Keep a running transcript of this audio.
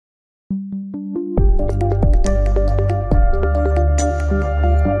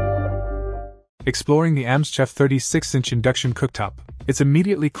Exploring the AMZCHEF 36-inch induction cooktop, it's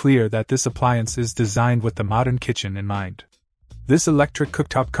immediately clear that this appliance is designed with the modern kitchen in mind. This electric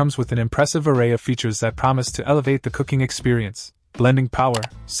cooktop comes with an impressive array of features that promise to elevate the cooking experience, blending power,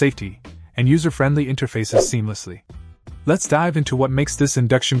 safety, and user-friendly interfaces seamlessly. Let's dive into what makes this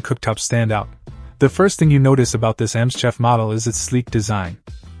induction cooktop stand out. The first thing you notice about this AMZCHEF model is its sleek design.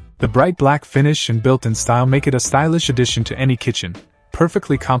 The bright black finish and built-in style make it a stylish addition to any kitchen,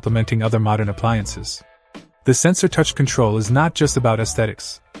 perfectly complementing other modern appliances. The sensor touch control is not just about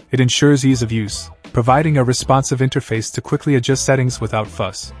aesthetics. It ensures ease of use, providing a responsive interface to quickly adjust settings without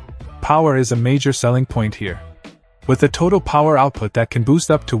fuss. Power is a major selling point here. With a total power output that can boost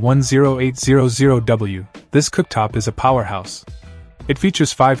up to 10800 W, this cooktop is a powerhouse. It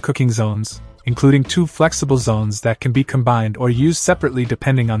features 5 cooking zones, including 2 flexible zones that can be combined or used separately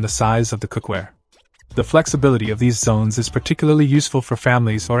depending on the size of the cookware. The flexibility of these zones is particularly useful for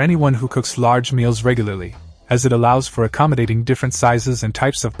families or anyone who cooks large meals regularly, as it allows for accommodating different sizes and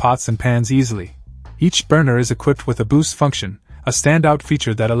types of pots and pans easily. Each burner is equipped with a boost function, a standout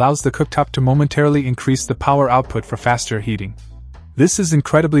feature that allows the cooktop to momentarily increase the power output for faster heating. This is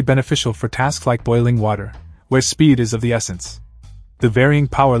incredibly beneficial for tasks like boiling water, where speed is of the essence. The varying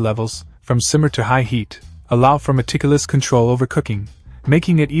power levels, from simmer to high heat, allow for meticulous control over cooking,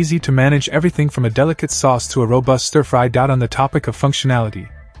 making it easy to manage everything from a delicate sauce to a robust stir-fry. On the topic of functionality,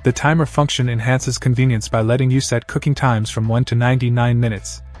 the timer function enhances convenience by letting you set cooking times from 1 to 99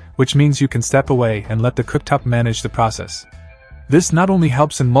 minutes, which means you can step away and let the cooktop manage the process. This not only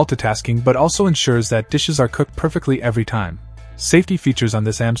helps in multitasking but also ensures that dishes are cooked perfectly every time. Safety features on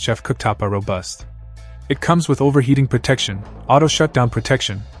this AMZCHEF cooktop are robust. It comes with overheating protection, auto shutdown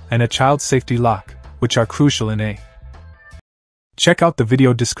protection, and a child safety lock, which are crucial in Check out the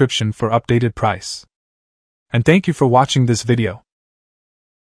video description for updated price. And thank you for watching this video.